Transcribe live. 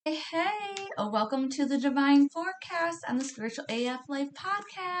Hey, welcome to the Divine Forecast on the Spiritual AF Life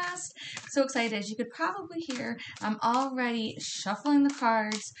podcast. So excited, as you could probably hear, I'm already shuffling the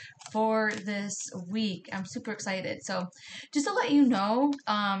cards for this week. I'm super excited. So, just to let you know,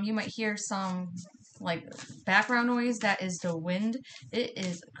 you might hear some like background noise. That is the wind. It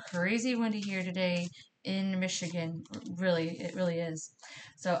is crazy windy here today in Michigan. Really, it really is.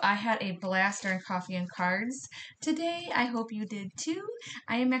 So, I had a blast during coffee and cards today. I hope you did too.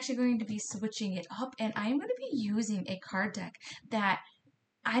 I am actually going to be switching it up and I am going to be using a card deck that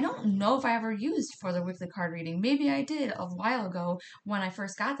I don't know if I ever used for the weekly card reading. Maybe I did a while ago when I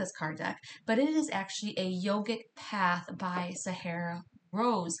first got this card deck, but it is actually a Yogic Path by Sahara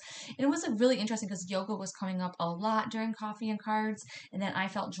Rose. And it was really interesting because yoga was coming up a lot during coffee and cards, and then I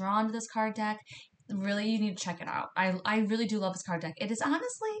felt drawn to this card deck. Really, you need to check it out. I really do love this card deck. It is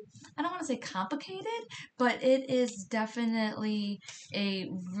honestly, I don't want to say complicated, but it is definitely a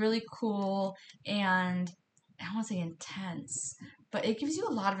really cool and I want to say intense, but it gives you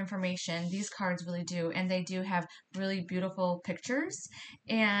a lot of information. These cards really do, and they do have really beautiful pictures.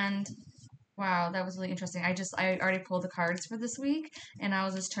 And wow, that was really interesting. I already pulled the cards for this week and I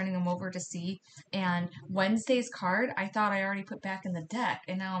was just turning them over to see. And Wednesday's card, I thought I already put back in the deck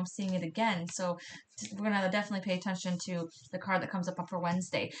and now I'm seeing it again. So we're going to definitely pay attention to the card that comes up for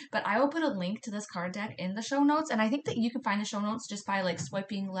Wednesday. But I will put a link to this card deck in the show notes. And I think that you can find the show notes just by like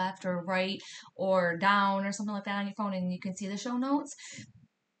swiping left or right or down or something like that on your phone and you can see the show notes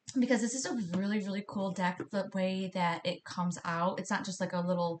because this is a really, really cool deck. The way that it comes out, it's not just like a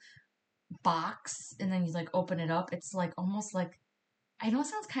little box and then you like open it up. It's like almost like I know it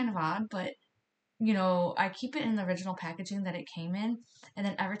sounds kind of odd, but I keep it in the original packaging that it came in, and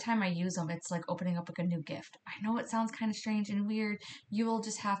then every time I use them, it's like opening up like a new gift. I know it sounds kind of strange and weird. You will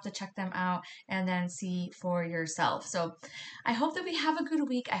just have to check them out and then see for yourself. So I hope that we have a good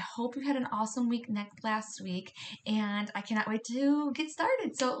week. I hope you had an awesome week next last week, and I cannot wait to get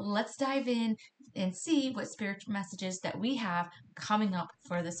started. So let's dive in and see what spiritual messages that we have coming up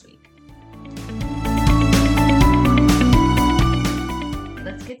for this week.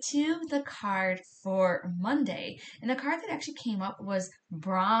 Let's get to the card for Monday. And the card that actually came up was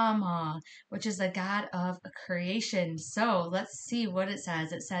Brahma, which is the god of creation. So let's see what it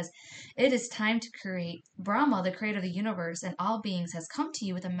says. It says, "It is time to create. Brahma, the creator of the universe and all beings, has come to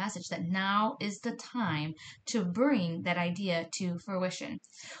you with a message that now is the time to bring that idea to fruition.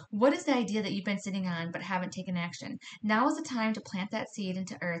 What is the idea that you've been sitting on but haven't taken action? Now is the time to plant that seed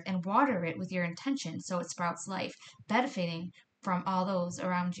into earth and water it with your intention so it sprouts life, benefiting from all those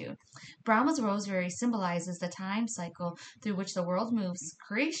around you." Brahma's rosary symbolizes the time cycle through which the world moves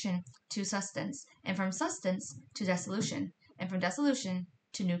creation to sustenance, and from sustenance to dissolution, and from dissolution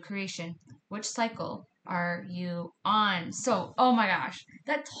to new creation. Which cycle are you on? So, oh my gosh,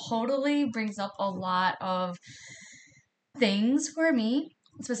 that totally brings up a lot of things for me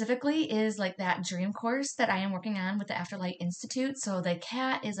specifically is like that dream course that I am working on with the Afterlight Institute. So the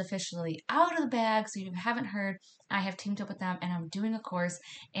cat is officially out of the bag. So if you haven't heard, I have teamed up with them and I'm doing a course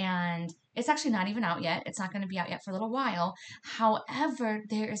and it's actually not even out yet. It's not going to be out yet for a little while. However,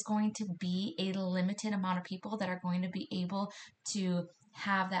 there is going to be a limited amount of people that are going to be able to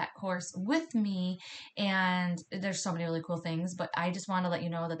have that course with me, and there's so many really cool things, but I just want to let you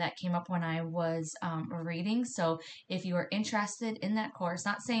know that that came up when I was reading. So if you are interested in that course,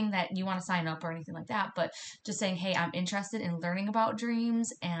 not saying that you want to sign up or anything like that, but just saying, hey, I'm interested in learning about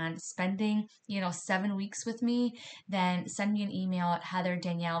dreams and spending 7 weeks with me, then send me an email at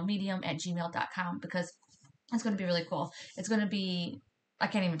heatherdaniellemedium@gmail.com because it's going to be really cool. It's going to be, I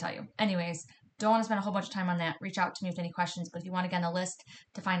can't even tell you. Anyways, don't want to spend a whole bunch of time on that. Reach out to me with any questions, but if you want to get on the list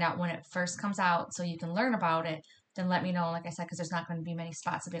to find out when it first comes out so you can learn about it, then let me know, like I said, because there's not going to be many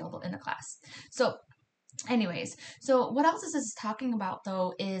spots available in the class. So anyways, so what else is this talking about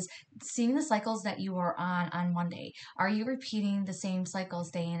though is seeing the cycles that you are on Monday. Are you repeating the same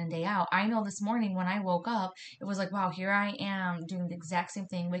cycles day in and day out? I know this morning when I woke up, it was like, wow, here I am doing the exact same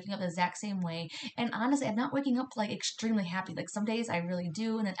thing, waking up the exact same way. And honestly, I'm not waking up like extremely happy. Like some days I really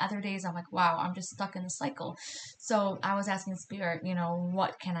do, and then other days I'm like, wow, I'm just stuck in the cycle. So I was asking Spirit,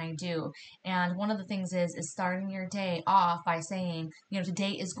 what can I do? And one of the things is starting your day off by saying,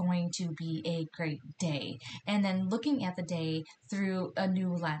 today is going to be a great day. day and then looking at the day through a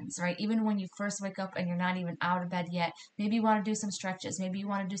new lens, right? Even when you first wake up and you're not even out of bed yet, maybe you want to do some stretches, maybe you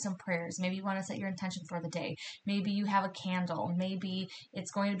want to do some prayers, maybe you want to set your intention for the day, maybe you have a candle, maybe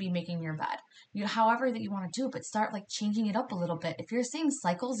it's going to be making your bed. However that you want to do it, but start like changing it up a little bit. If you're seeing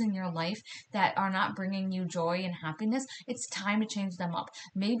cycles in your life that are not bringing you joy and happiness, it's time to change them up.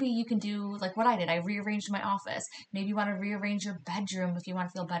 Maybe you can do like what I did. I rearranged my office. Maybe you want to rearrange your bedroom if you want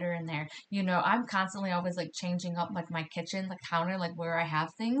to feel better in there. I'm constantly always like changing up like my kitchen, like counter, like where I have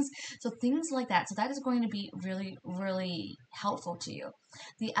things. So things like that. So that is going to be really, really helpful to you.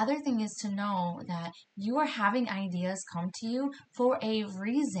 The other thing is to know that you are having ideas come to you for a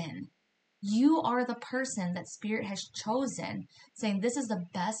reason. You are the person that Spirit has chosen, saying this is the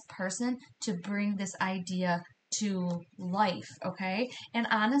best person to bring this idea to life, okay? And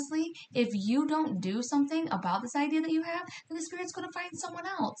honestly, if you don't do something about this idea that you have, then the Spirit's going to find someone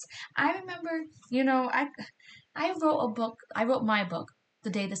else. I remember, I wrote a book, I wrote my book, The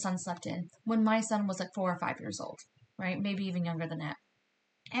Day the Sun Slept In, when my son was like 4 or 5 years old, right? Maybe even younger than that.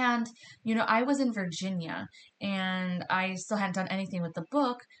 And, I was in Virginia and I still hadn't done anything with the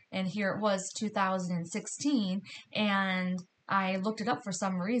book. And here it was 2016. And I looked it up for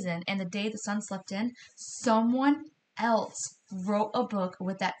some reason. And The Day the Sun Slept In, someone else wrote a book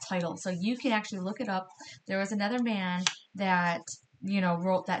with that title. So you can actually look it up. There was another man that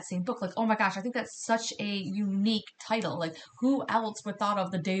wrote that same book. Like, oh my gosh, I think that's such a unique title. Like, who else would thought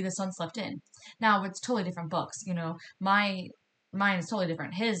of The Day the Sun Slept In? Now, it's totally different books. Mine is totally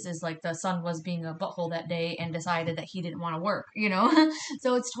different. His is like the sun was being a butthole that day and decided that he didn't want to work,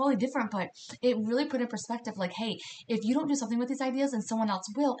 So it's totally different, but it really put in perspective like, hey, if you don't do something with these ideas, then someone else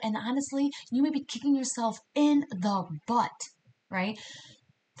will. And honestly, you may be kicking yourself in the butt, right?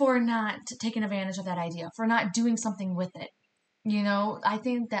 For not taking advantage of that idea, for not doing something with it. I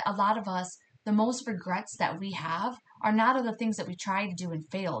think that a lot of us, the most regrets that we have are not of the things that we tried to do and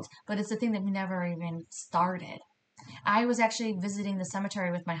failed, but it's the thing that we never even started. I was actually visiting the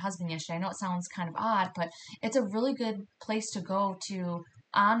cemetery with my husband yesterday. I know it sounds kind of odd, but it's a really good place to go to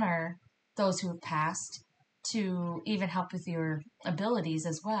honor those who have passed, to even help with your abilities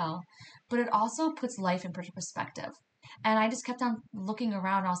as well. But it also puts life in perspective. And I just kept on looking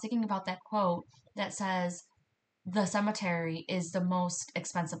around. I was thinking about that quote that says, the cemetery is the most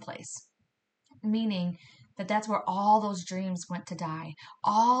expensive place, meaning that that's where all those dreams went to die.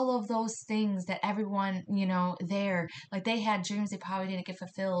 All of those things that everyone, there, like they had dreams they probably didn't get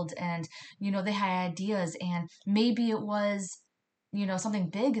fulfilled, and, they had ideas, and maybe it was, something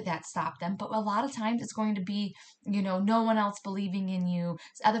big that stopped them. But a lot of times it's going to be, no one else believing in you,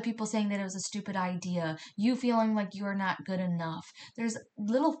 other people saying that it was a stupid idea, you feeling like you're not good enough. There's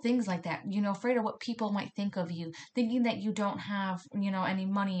little things like that, afraid of what people might think of you, thinking that you don't have, any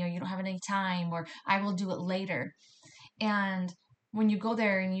money, or you don't have any time, or I will do it later. And when you go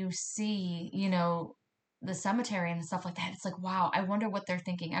there and you see, the cemetery and stuff like that, it's like, wow, I wonder what they're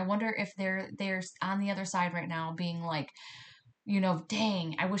thinking. I wonder if they're on the other side right now being like,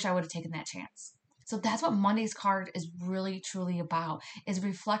 dang, I wish I would have taken that chance. So that's what Monday's card is really truly about, is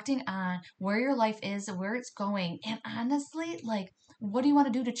reflecting on where your life is, where it's going, and honestly, like, what do you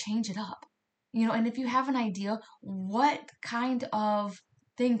want to do to change it up? And if you have an idea, what kind of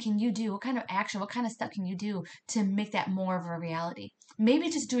thing can you do? What kind of action, what kind of step can you do to make that more of a reality? Maybe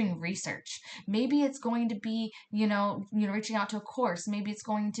it's just doing research. Maybe it's going to be, reaching out to a course. Maybe it's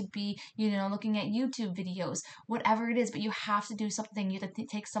going to be, looking at YouTube videos, whatever it is, but you have to do something. You have to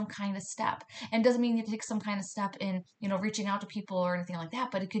take some kind of step. And it doesn't mean you have to take some kind of step in, reaching out to people or anything like that,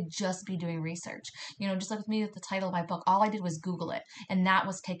 but it could just be doing research. Just like with me with the title of my book, all I did was Google it, and that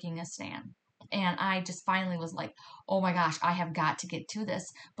was taking a stand. And I just finally was like, oh my gosh, I have got to get to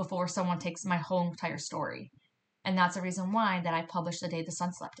this before someone takes my whole entire story. And that's the reason why that I published The Day the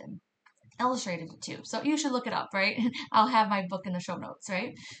Sun Slept In. Illustrated it too. So you should look it up, right? I'll have my book in the show notes,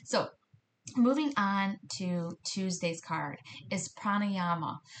 right? So moving on to Tuesday's card is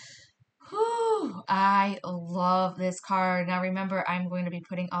pranayama. Whew, I love this card. Now remember, I'm going to be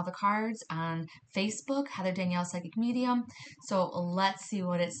putting all the cards on Facebook, Heather Danielle Psychic Medium. So let's see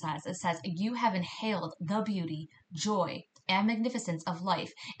what it says. It says, you have inhaled the beauty, joy, and magnificence of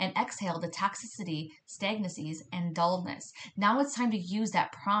life, and exhale the toxicity, stagnancies, and dullness. Now it's time to use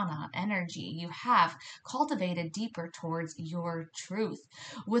that prana energy you have cultivated deeper towards your truth.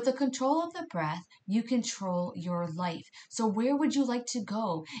 With the control of the breath, you control your life. So where would you like to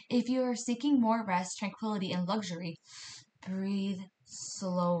go? If you are seeking more rest, tranquility, and luxury, breathe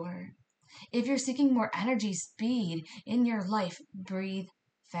slower. If you're seeking more energy, speed in your life, breathe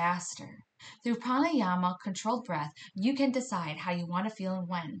faster. Through pranayama, controlled breath, you can decide how you want to feel and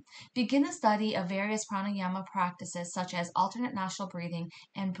when. Begin a study of various pranayama practices such as alternate nostril breathing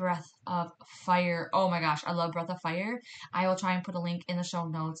and breath of fire. Oh my gosh, I love breath of fire. I will try and put a link in the show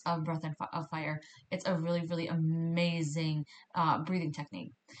notes of of fire. It's a really, really amazing breathing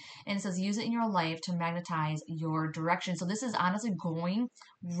technique. And it says use it in your life to magnetize your direction. So this is honestly going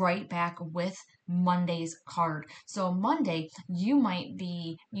right back with Monday's card. So Monday, you might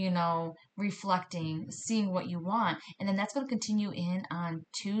be, reflecting, seeing what you want, and then that's going to continue in on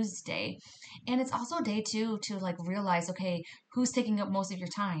Tuesday. And it's also day two to like realize, okay, who's taking up most of your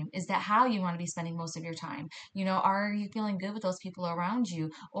time? Is that how you want to be spending most of your time? Are you feeling good with those people around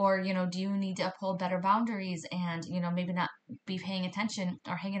you? Or, do you need to uphold better boundaries and, maybe not be paying attention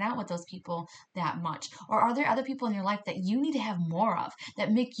or hanging out with those people that much? Or are there other people in your life that you need to have more of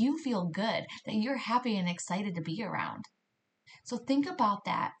that make you feel good, that you're happy and excited to be around? So think about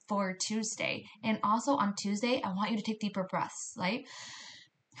that for Tuesday. And also on Tuesday, I want you to take deeper breaths, right?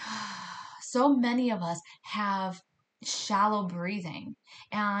 So many of us have shallow breathing.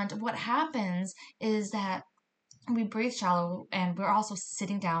 And what happens is that we breathe shallow and we're also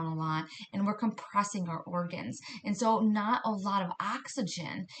sitting down a lot and we're compressing our organs. And so not a lot of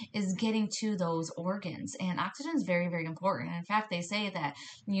oxygen is getting to those organs. And oxygen is very, very important. In fact, they say that,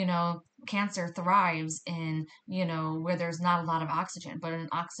 cancer thrives in, where there's not a lot of oxygen, but in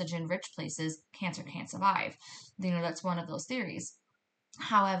oxygen rich places, cancer can't survive. That's one of those theories.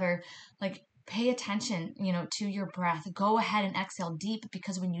 However, like pay attention, to your breath. Go ahead and exhale deep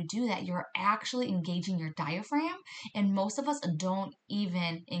because when you do that, you're actually engaging your diaphragm. And most of us don't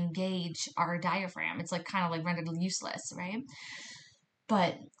even engage our diaphragm. It's like kind of like rendered useless, right?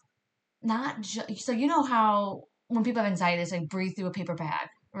 But so how when people have anxiety, it's like breathe through a paper bag,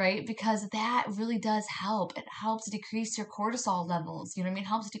 right? Because that really does help. It helps decrease your cortisol levels. You know what I mean? It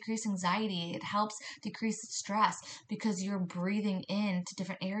helps decrease anxiety. It helps decrease stress because you're breathing into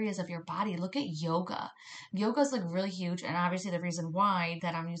different areas of your body. Look at yoga. Yoga is like really huge. And obviously the reason why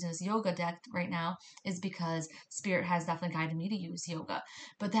that I'm using this yoga deck right now is because Spirit has definitely guided me to use yoga.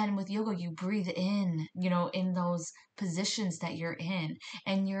 But then with yoga, you breathe in, in those positions that you're in,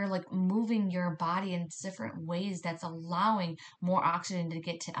 and you're like moving your body in different ways that's allowing more oxygen to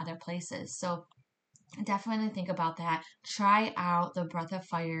get to other places. So definitely think about that. Try out the breath of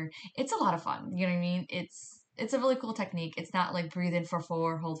fire. It's a lot of fun. You know what I mean? It's a really cool technique. It's not like breathe in for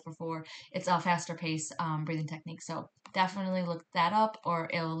 4, hold for 4. It's a faster pace breathing technique. So definitely look that up, or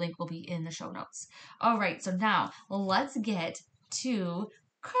a link will be in the show notes. All right, so now let's get to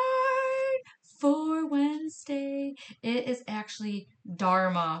card for Wednesday. It is actually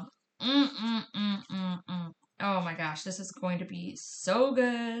Dharma. Oh my gosh, this is going to be so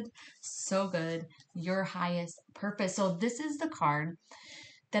good. So good. Your highest purpose. So this is the card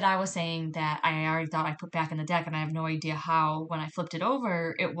that I was saying that I already thought I put back in the deck, and I have no idea how, when I flipped it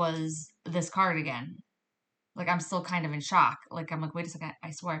over, it was this card again. Like, I'm still kind of in shock. Like, I'm like, wait a second,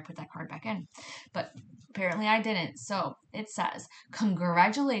 I swear I put that card back in. But apparently I didn't. So it says,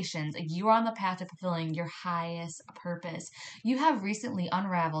 congratulations, you are on the path to fulfilling your highest purpose. You have recently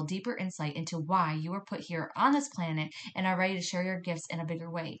unraveled deeper insight into why you were put here on this planet and are ready to share your gifts in a bigger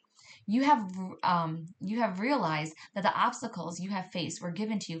way. You have realized that the obstacles you have faced were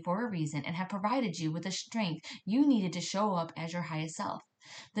given to you for a reason and have provided you with the strength you needed to show up as your highest self.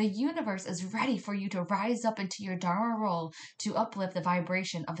 The universe is ready for you to rise up into your Dharma role to uplift the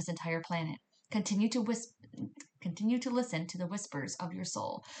vibration of this entire planet. Continue to listen to the whispers of your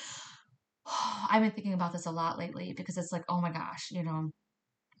soul. I've been thinking about this a lot lately because it's like, oh my gosh,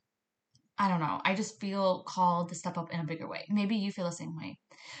 I don't know. I just feel called to step up in a bigger way. Maybe you feel the same way.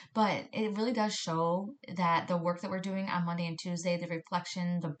 But it really does show that the work that we're doing on Monday and Tuesday, the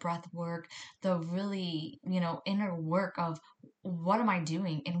reflection, the breath work, the really, inner work of what am I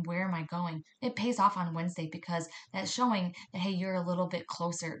doing and where am I going? It pays off on Wednesday because that's showing that, hey, you're a little bit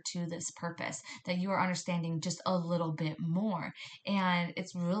closer to this purpose, that you are understanding just a little bit more. And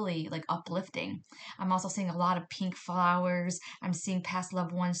it's really like uplifting. I'm also seeing a lot of pink flowers. I'm seeing past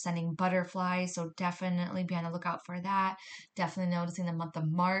loved ones sending butterflies. So definitely be on the lookout for that. Definitely noticing the month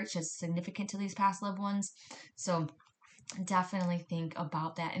of March is significant to these past loved ones. So definitely think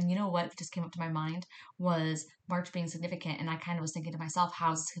about that. And you know what just came up to my mind was March being significant. And I kind of was thinking to myself,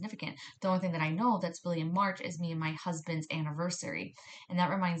 how is it significant? The only thing that I know that's really in March is me and my husband's anniversary. And that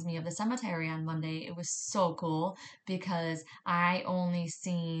reminds me of the cemetery on Monday. It was so cool because I only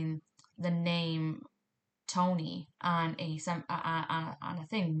seen the name Tony on a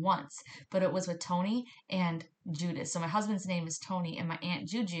thing once, but it was with Tony and Judith. So my husband's name is Tony, and my aunt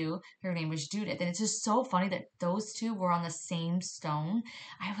Juju, her name was Judith, and it's just so funny that those two were on the same stone.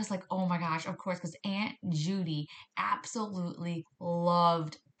 I was like, oh my gosh, of course, because Aunt Judy absolutely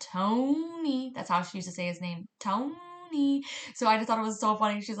loved Tony. That's how she used to say his name, Tony. So I just thought it was so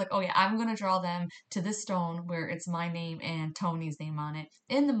funny. She's like, oh yeah, I'm gonna draw them to this stone where it's my name and Tony's name on it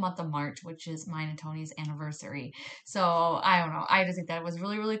in the month of March, which is mine and Tony's anniversary. So I don't know. I just think that it was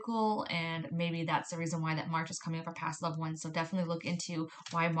really, really cool, and maybe that's the reason why that March is coming up for past loved ones. So definitely look into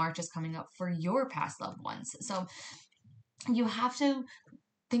why March is coming up for your past loved ones. So you have to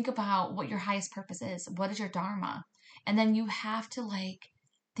think about what your highest purpose is. What is your dharma? And then you have to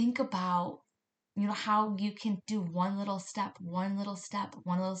think about how you can do one little step, one little step,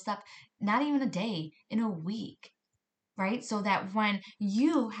 one little step, not even a day, in a week, right? So that when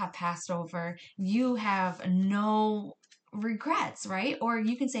you have passed over, you have no regrets, right? Or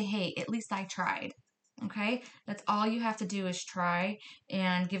you can say, hey, at least I tried. Okay? That's all you have to do is try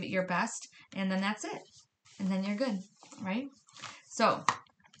and give it your best, and then that's it. And then you're good, right? So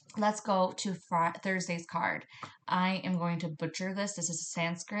let's go to Thursday's card. I am going to butcher this. This is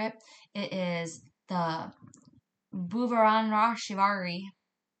Sanskrit. It is the Bhuvaranra Shivari,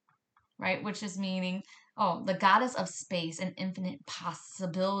 right? Which is meaning, the goddess of space and infinite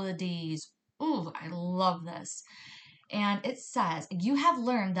possibilities. Ooh, I love this. And it says, you have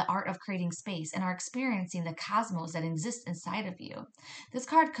learned the art of creating space and are experiencing the cosmos that exists inside of you. This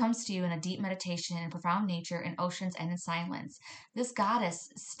card comes to you in a deep meditation in profound nature, in oceans, and in silence. This goddess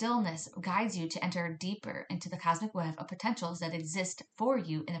stillness guides you to enter deeper into the cosmic web of potentials that exist for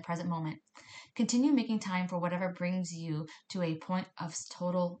you in the present moment. Continue making time for whatever brings you to a point of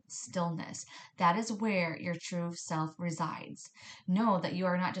total stillness. That is where your true self resides. Know that you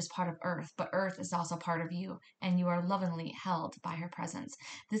are not just part of Earth, but Earth is also part of you, and you are lovingly held by her presence.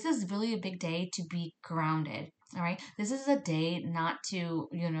 This is really a big day to be grounded. All right. This is a day not to,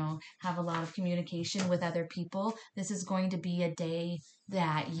 have a lot of communication with other people. This is going to be a day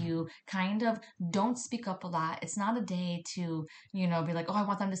that you kind of don't speak up a lot. It's not a day to, be like, oh, I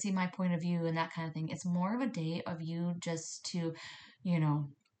want them to see my point of view and that kind of thing. It's more of a day of you just to,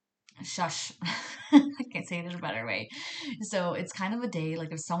 shush. I can't say it in a better way. So it's kind of a day,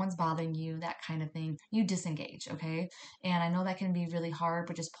 like if someone's bothering you, that kind of thing, you disengage, okay? And I know that can be really hard,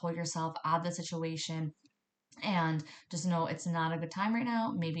 but just pull yourself out of the situation and just know it's not a good time right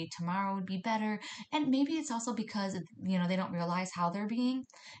now. Maybe tomorrow would be better. And maybe it's also because, they don't realize how they're being.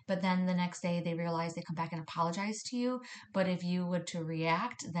 But then the next day they realize, they come back and apologize to you. But if you were to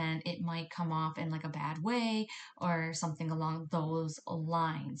react, then it might come off in like a bad way or something along those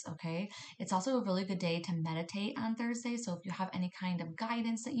lines. Okay. It's also a really good day to meditate on Thursday. So if you have any kind of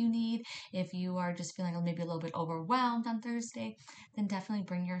guidance that you need, if you are just feeling maybe a little bit overwhelmed on Thursday, then definitely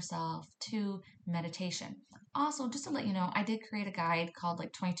bring yourself to meditation. Also, just to let you know, I did create a guide called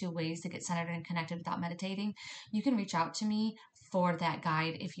 22 Ways to Get Centered and Connected Without Meditating. You can reach out to me for that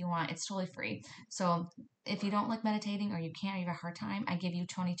guide if you want. It's totally free. So if you don't like meditating or you can't, or you have a hard time, I give you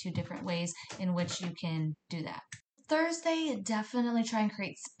 22 different ways in which you can do that. Thursday, definitely try and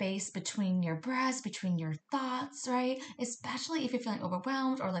create space between your breaths, between your thoughts, right? Especially if you're feeling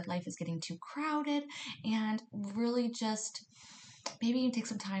overwhelmed or like life is getting too crowded, and really just maybe you take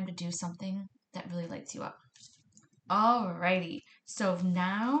some time to do something that really lights you up. Alrighty, so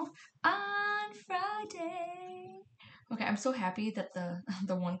now on Friday. Okay, I'm so happy that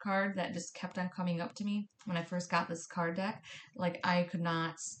the one card that just kept on coming up to me when I first got this card deck, I could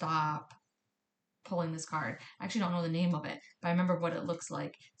not stop pulling this card. I actually don't know the name of it, but I remember what it looks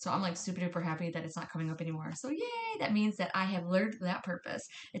like. So I'm super duper happy that it's not coming up anymore. So yay, that means that I have learned that purpose.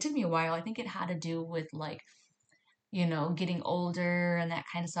 It took me a while. I think it had to do with getting older and that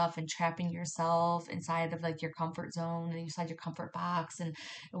kind of stuff, and trapping yourself inside of your comfort zone and inside your comfort box. And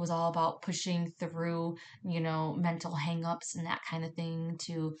it was all about pushing through, mental hangups and that kind of thing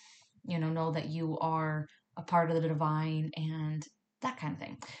to, know that you are a part of the divine and that kind of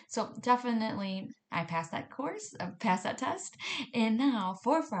thing. So definitely I passed that course, passed that test. And now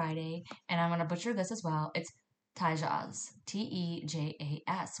for Friday, and I'm going to butcher this as well, it's Tejas,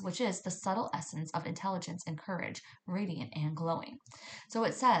 Tejas, which is the subtle essence of intelligence and courage, radiant and glowing. So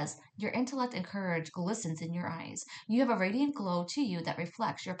it says, your intellect and courage glistens in your eyes. You have a radiant glow to you that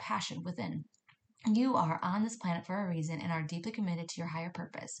reflects your passion within. You are on this planet for a reason and are deeply committed to your higher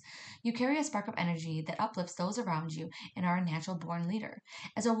purpose. You carry a spark of energy that uplifts those around you and are a natural born leader.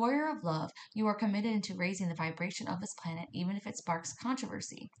 As a warrior of love, you are committed into raising the vibration of this planet, even if it sparks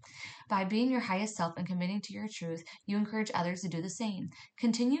controversy. By being your highest self and committing to your truth, you encourage others to do the same.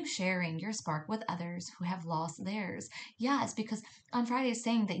 Continue sharing your spark with others who have lost theirs. Yes, because on Friday is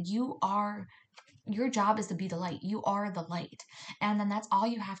saying that your job is to be the light. You are the light. And then that's all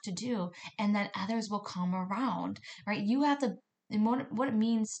you have to do. And then others will come around, right? You have to, and what it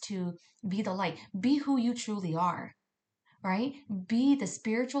means to be the light, be who you truly are, right? Be the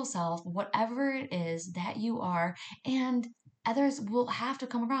spiritual self, whatever it is that you are, and others will have to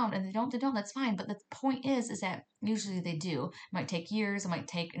come around, and they don't, that's fine. But the point is that usually they do. It might take years, it might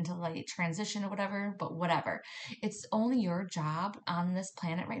take until they transition or whatever, but whatever. It's only your job on this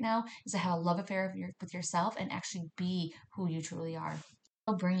planet right now is to have a love affair with yourself and actually be who you truly are.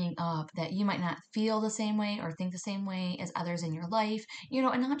 Bringing up that you might not feel the same way or think the same way as others in your life,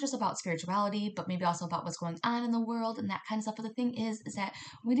 and not just about spirituality, but maybe also about what's going on in the world and that kind of stuff. But the thing is that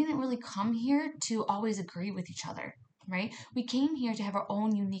we didn't really come here to always agree with each other. Right? We came here to have our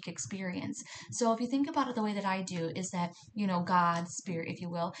own unique experience. So if you think about it the way that I do, is that, God, spirit, if you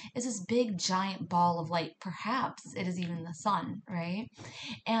will, is this big giant ball of light. Perhaps it is even the sun, right?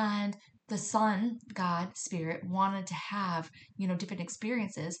 And the sun, God, spirit, wanted to have, different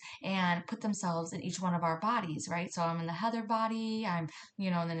experiences and put themselves in each one of our bodies, right? So I'm in the Heather body, and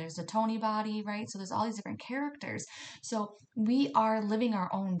then there's the Tony body, right? So there's all these different characters. So we are living our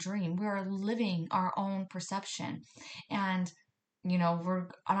own dream. We are living our own perception. And we're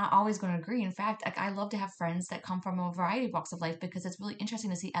not always going to agree. In fact, I love to have friends that come from a variety of walks of life because it's really interesting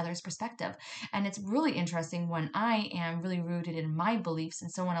to see others' perspective. And it's really interesting when I am really rooted in my beliefs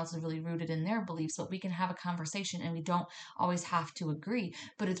and someone else is really rooted in their beliefs, but we can have a conversation and we don't always have to agree.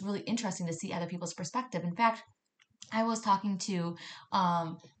 But it's really interesting to see other people's perspective. In fact, I was talking to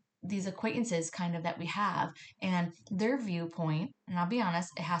these acquaintances kind of that we have, and their viewpoint, and I'll be honest,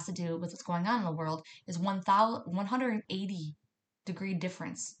 it has to do with what's going on in the world, is 180-degree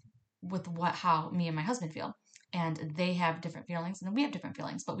difference with how me and my husband feel. And they have different feelings and we have different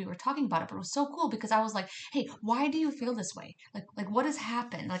feelings, but we were talking about it. But it was so cool because I was like, hey, why do you feel this way? Like what has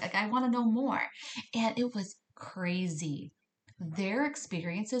happened? Like I want to know more. And it was crazy. Their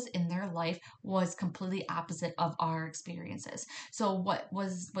experiences in their life was completely opposite of our experiences. So what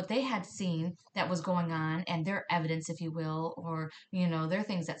they had seen that was going on, and their evidence, if you will, or their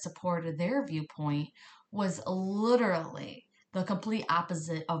things that supported their viewpoint, was literally the complete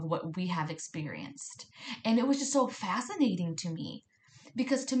opposite of what we have experienced. And it was just so fascinating to me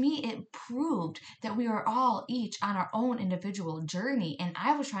because to me it proved that we are all each on our own individual journey. And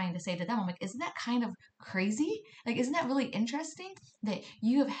I was trying to say to them, I'm like, isn't that kind of crazy? Like, isn't that really interesting that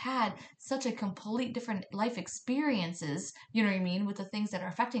you have had such a complete different life experiences, you know what I mean, with the things that are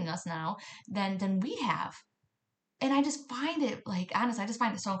affecting us now than we have. And I just find it, like, honestly, I just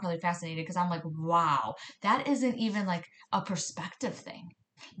find it so incredibly fascinating because I'm like, wow, that isn't even like a perspective thing.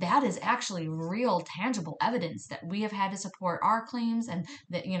 That is actually real, tangible evidence that we have had to support our claims, and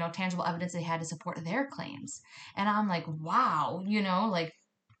that, tangible evidence they had to support their claims. And I'm like, wow, like,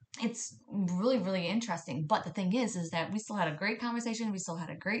 it's really, really interesting. But the thing is that we still had a great conversation. We still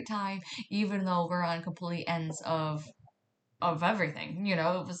had a great time, even though we're on complete ends of everything. It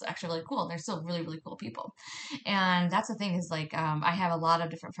was actually really cool. They're still really, really cool people. And that's the thing is like, I have a lot of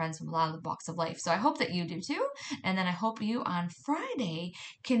different friends from a lot of the walks of life. So I hope that you do too. And then I hope you on Friday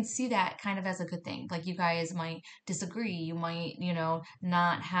can see that kind of as a good thing. Like, you guys might disagree. You might,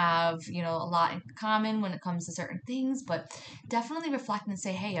 not have, a lot in common when it comes to certain things, but definitely reflect and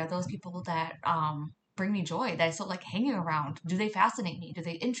say, hey, are those people that, bring me joy, that I still like hanging around? Do they fascinate me? Do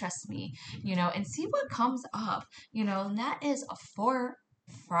they interest me? And see what comes up, and that is for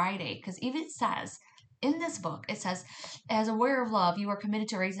Friday. Because even it says in this book, it says, as a warrior of love, you are committed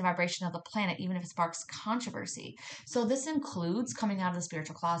to raising the vibration of the planet, even if it sparks controversy. So this includes coming out of the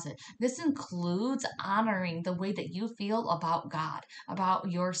spiritual closet. This includes honoring the way that you feel about God, about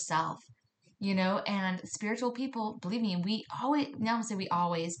yourself. And spiritual people, believe me, we always, now I'm say we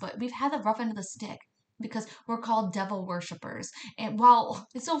always, but we've had the rough end of the stick because we're called devil worshippers. And while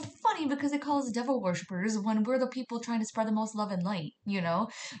it's so funny because they call us devil worshippers when we're the people trying to spread the most love and light, they're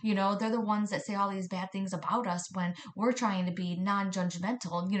the ones that say all these bad things about us when we're trying to be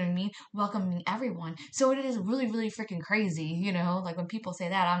non-judgmental, you know what I mean? Welcoming everyone. So it is really, really freaking crazy, like when people say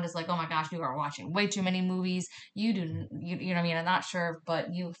that, I'm just like, oh my gosh, you are watching way too many movies. You do, you know what I mean? I'm not sure,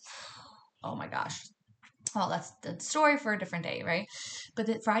 but you, oh my gosh. well, that's the story for a different day, right? But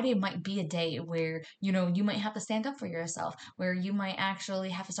that Friday might be a day where, you might have to stand up for yourself, where you might actually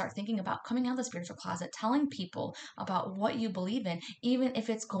have to start thinking about coming out of the spiritual closet, telling people about what you believe in, even if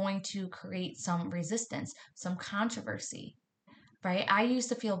it's going to create some resistance, some controversy. Right? I used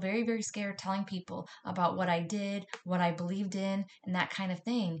to feel very, very scared telling people about what I did, what I believed in, and that kind of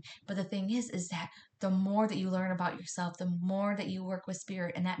thing. But the thing is that the more that you learn about yourself, the more that you work with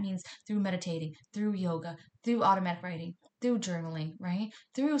spirit, and that means through meditating, through yoga, through automatic writing, through journaling, right?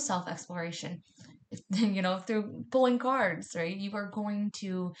 Through self exploration, through pulling cards, right? You are going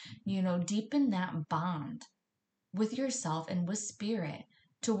to, deepen that bond with yourself and with spirit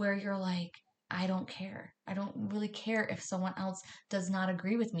to where you're like, I don't care. I don't really care if someone else does not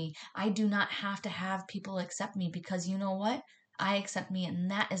agree with me. I do not have to have people accept me because you know what? I accept me, and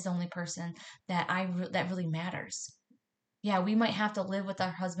that is the only person that really matters. Yeah, we might have to live with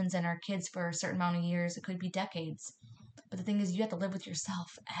our husbands and our kids for a certain amount of years. It could be decades. But the thing is, you have to live with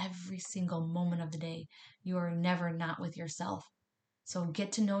yourself every single moment of the day. You are never not with yourself. So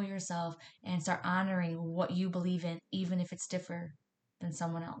get to know yourself and start honoring what you believe in, even if it's different than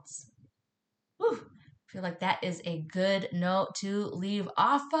someone else. Whew. I feel like that is a good note to leave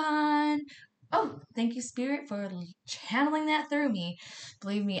off on. Oh, thank you, Spirit, for channeling that through me.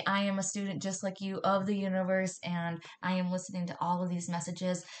 Believe me, I am a student just like you of the universe, and I am listening to all of these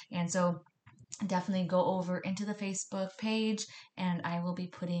messages. And so definitely go over into the Facebook page, and I will be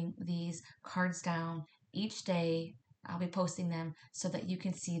putting these cards down each day. I'll be posting them so that you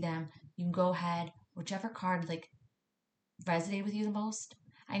can see them. You can go ahead, whichever card resonated with you the most.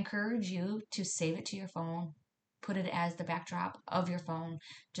 I encourage you to save it to your phone, put it as the backdrop of your phone,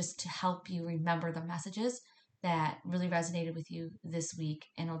 just to help you remember the messages that really resonated with you this week,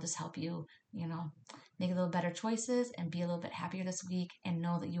 and it'll just help you, make a little better choices and be a little bit happier this week, and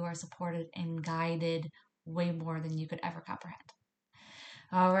know that you are supported and guided way more than you could ever comprehend.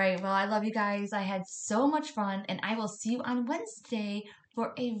 All right. Well, I love you guys. I had so much fun, and I will see you on Wednesday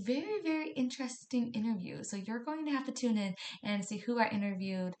for a very, very interesting interview. So you're going to have to tune in and see who I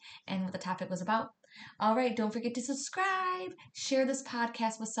interviewed and what the topic was about. All right. Don't forget to subscribe, share this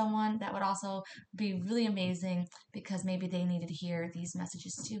podcast with someone. That would also be really amazing because maybe they needed to hear these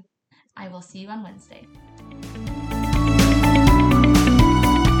messages too. I will see you on Wednesday.